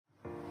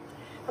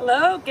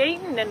Hello,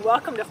 Gayton, and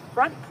welcome to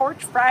Front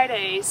Porch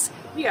Fridays.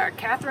 We are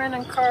Katheryn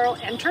and Karl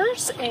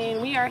Enters,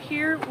 and we are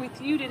here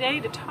with you today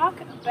to talk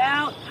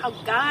about how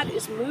God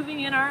is moving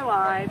in our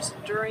lives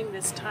during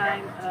this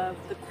time of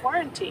the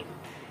quarantine.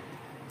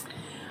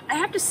 I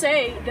have to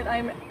say that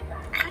I'm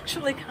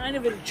actually kind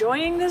of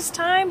enjoying this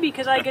time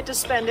because I get to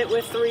spend it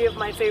with three of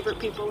my favorite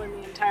people in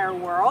the entire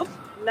world.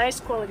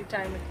 Nice quality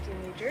time with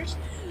teenagers.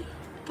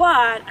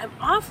 But I'm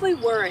awfully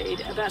worried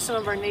about some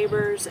of our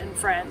neighbors and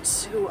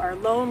friends who are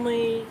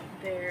lonely,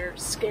 they're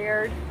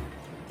scared,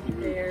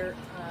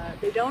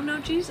 they don't know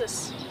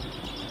Jesus.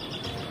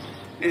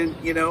 And,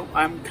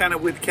 I'm kind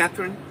of with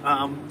Katheryn.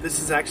 This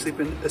has actually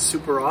been a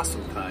super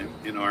awesome time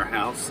in our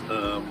house.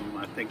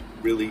 I think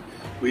really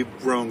we've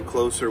grown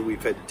closer.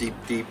 We've had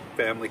deep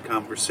family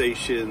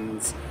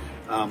conversations,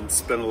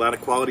 spent a lot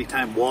of quality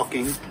time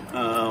walking.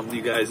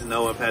 You guys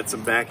know I've had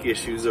some back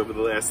issues over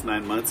the last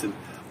 9 months, and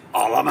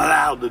all I'm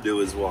allowed to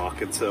do is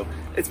walk. And so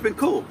it's been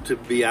cool to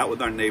be out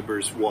with our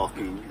neighbors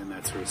walking and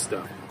that sort of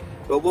stuff.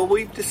 But what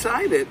we've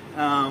decided,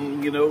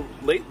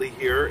 lately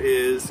here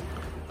is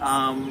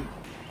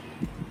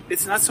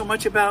it's not so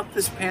much about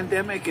this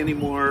pandemic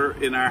anymore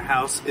in our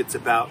house. It's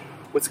about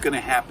what's going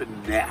to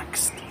happen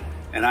next.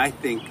 And I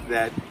think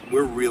that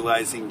we're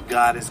realizing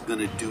God is going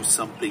to do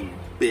something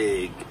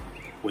big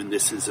when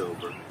this is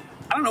over.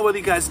 I don't know whether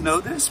you guys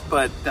know this,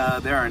 but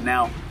there are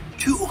now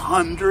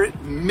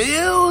 200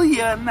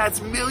 million, that's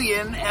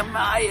million,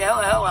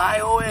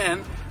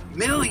 M-I-L-L-I-O-N,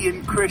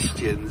 million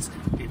Christians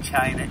in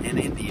China and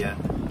India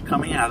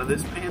coming out of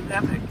this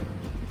pandemic.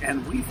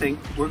 And we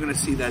think we're going to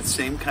see that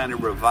same kind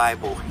of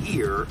revival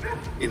here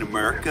in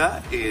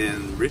America,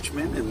 in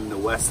Richmond, in the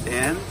West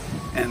End.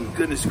 And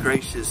goodness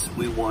gracious,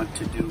 we want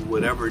to do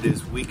whatever it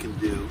is we can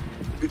do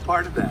to be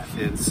part of that.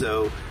 And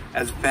so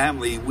as a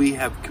family, we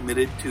have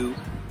committed to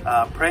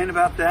praying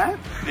about that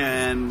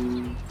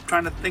and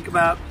trying to think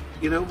about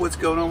what's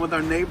going on with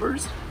our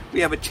neighbors. We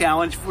have a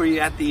challenge for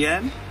you at the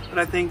end, but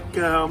I think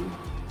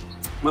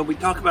when we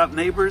talk about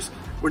neighbors,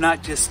 we're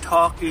not just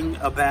talking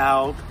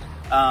about,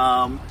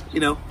 our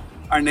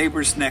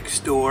neighbors next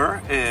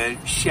door. And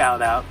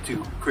shout out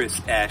to Chris,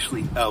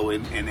 Ashley,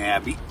 Owen, and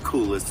Abby,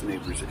 coolest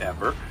neighbors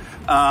ever.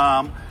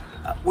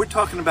 We're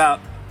talking about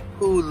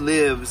who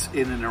lives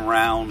in and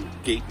around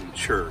Gayton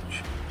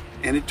Church.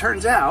 And it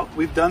turns out,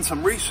 we've done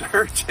some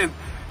research, and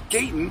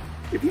Gayton,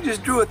 if you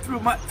just drew a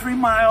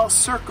 3-mile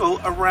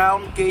circle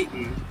around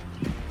Gayton,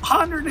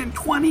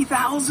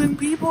 120,000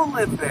 people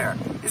live there.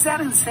 Is that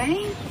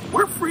insane?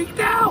 We're freaked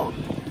out.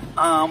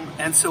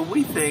 And so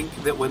we think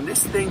that when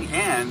this thing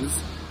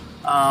ends,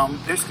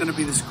 there's going to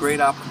be this great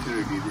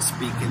opportunity to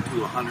speak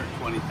into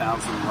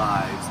 120,000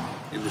 lives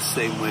in the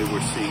same way we're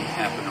seeing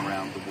happen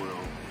around the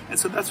world. And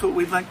so that's what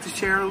we'd like to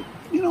share,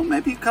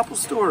 maybe a couple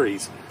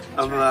stories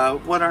of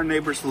what our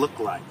neighbors look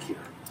like here.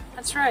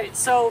 That's right.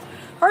 So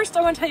first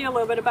I want to tell you a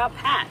little bit about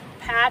Pat.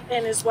 Pat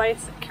and his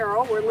wife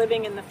Carol were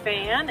living in the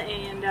van,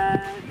 and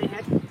they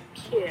had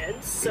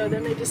kids. So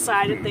then they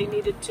decided they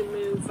needed to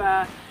move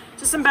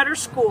to some better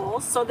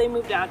schools. So they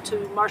moved out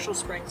to Marshall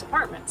Springs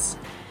Apartments.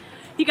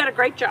 He got a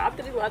great job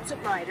that he loves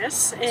at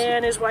Midas,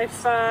 and his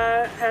wife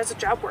has a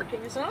job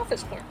working as an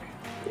office clerk.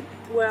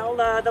 Well,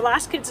 the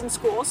last kid's in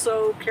school,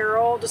 so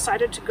Carol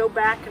decided to go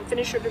back and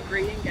finish her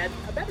degree and get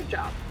a better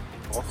job.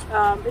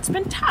 Awesome. It's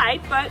been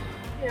tight, but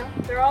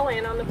they're all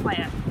in on the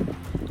plan.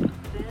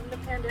 Then the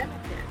pandemic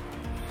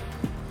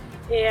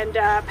hit. And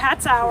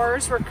Pat's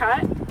hours were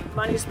cut.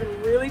 Money's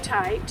been really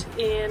tight.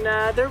 And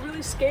they're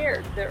really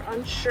scared. They're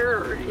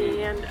unsure.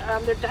 And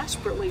they're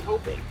desperately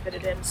hoping that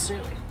it ends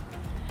soon.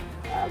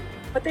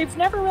 But they've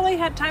never really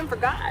had time for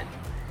God.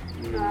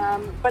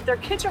 But their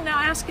kids are now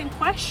asking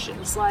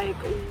questions like,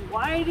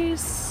 why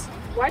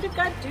did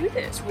God do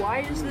this? Why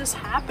is this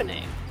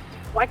happening?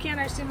 Why can't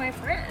I see my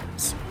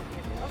friends?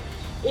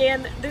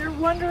 And they're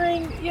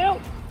wondering,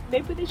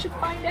 maybe they should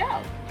find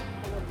out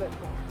a little bit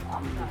more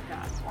about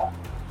God.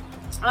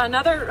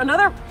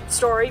 Another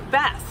story,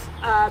 Beth.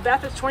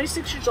 Beth is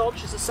 26 years old.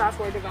 She's a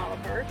software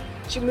developer.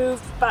 She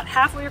moved about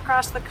halfway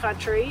across the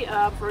country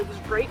for this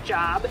great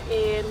job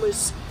and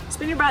was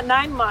spending about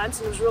 9 months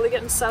and was really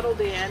getting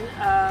settled in,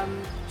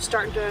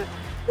 starting to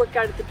work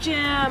out at the gym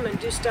and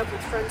do stuff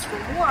with friends from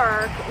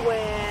work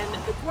when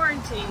the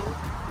quarantine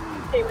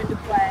came into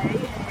play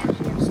and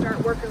she had to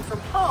start working from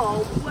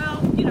home. Well,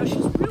 she's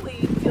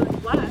really feeling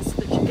blessed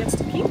that she gets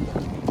to keep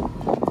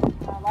working.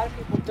 A lot of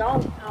people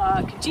don't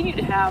continue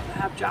to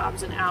have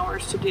jobs and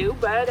hours to do,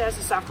 but as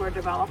a software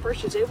developer,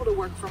 she's able to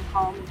work from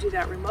home and do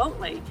that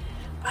remotely.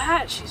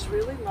 But she's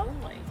really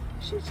lonely.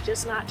 She's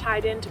just not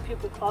tied into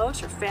people close.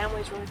 Her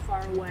family's really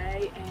far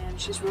away, and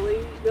she's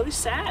really, really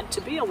sad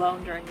to be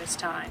alone during this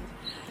time.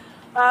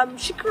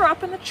 She grew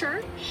up in the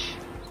church,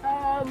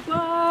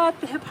 but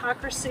the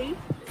hypocrisy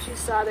that she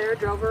saw there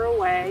drove her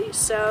away.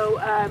 So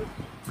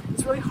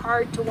it's really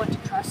hard to want to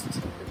trust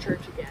the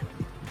church again.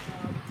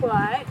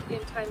 But in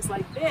times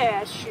like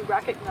this, she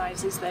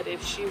recognizes that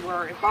if she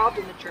were involved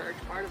in the church,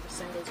 part of a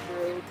singles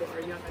group or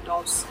a young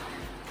adults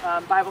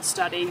Bible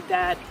study,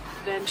 that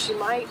then she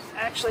might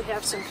actually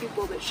have some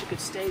people that she could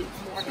stay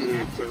more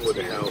connected It would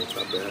to. help,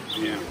 I bet.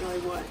 Yeah. It really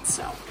would.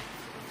 So.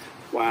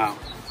 Wow.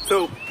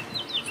 So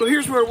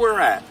here's where we're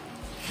at.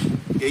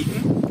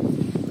 Dayton,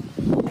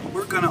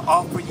 we're going to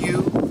offer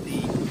you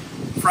the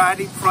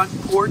Friday Front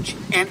Porch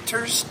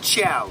Enters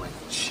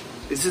Challenge.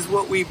 This is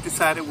what we've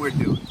decided we're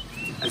doing.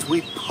 As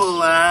we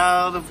pull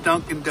out of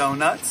Dunkin'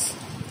 Donuts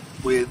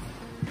with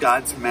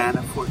God's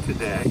manna for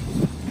today.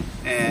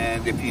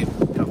 And if you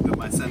come to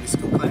my Sunday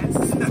school class,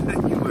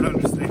 you would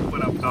understand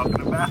what I'm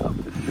talking about.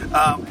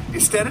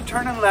 Instead of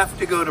turning left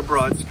to go to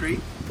Broad Street,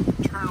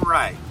 turn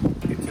right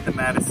into the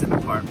Madison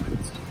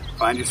Apartments.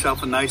 Find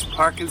yourself a nice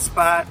parking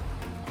spot.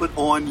 Put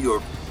on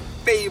your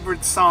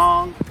favorite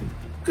song.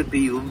 Could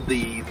be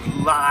the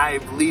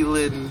live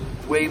Leland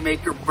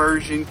Waymaker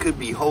version. Could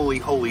be Holy,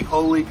 Holy,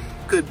 Holy.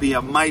 Could be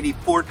A Mighty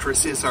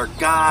Fortress Is Our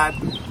God.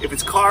 If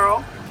it's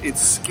Karl,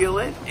 it's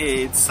Skillet.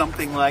 It's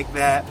something like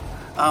that.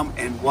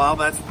 And while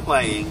that's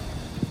playing,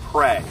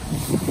 pray.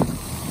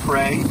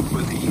 Pray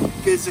for the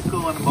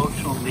physical and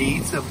emotional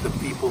needs of the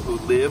people who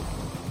live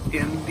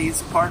in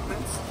these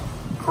apartments.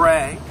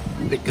 Pray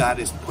that God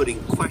is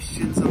putting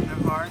questions on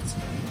their hearts,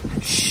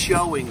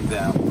 showing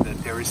them that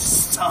there is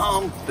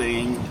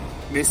something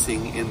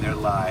missing in their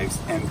lives,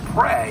 and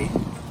pray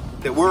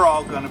that we're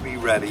all going to be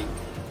ready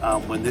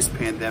when this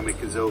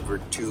pandemic is over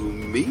to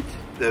meet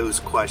those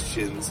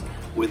questions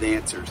with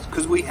answers,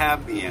 because we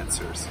have the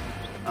answers.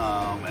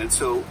 And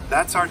so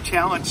that's our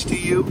challenge to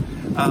you.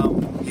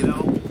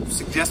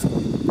 Suggest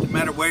no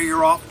matter where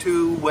you're off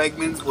to,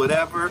 Wegmans,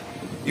 whatever,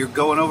 you're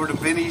going over to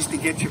Vinny's to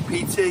get your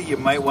pizza, you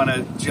might want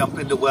to jump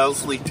into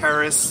Wellesley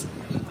Terrace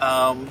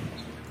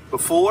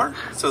before,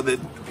 so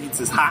that the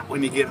pizza's hot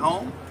when you get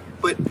home.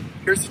 But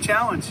here's the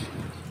challenge.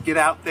 Get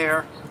out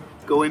there,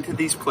 go into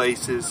these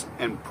places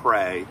and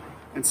pray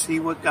and see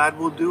what God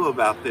will do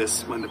about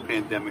this when the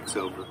pandemic's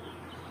over.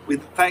 We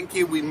thank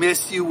you, we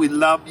miss you, we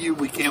love you,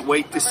 we can't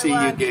wait to see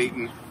you,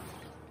 Dayton.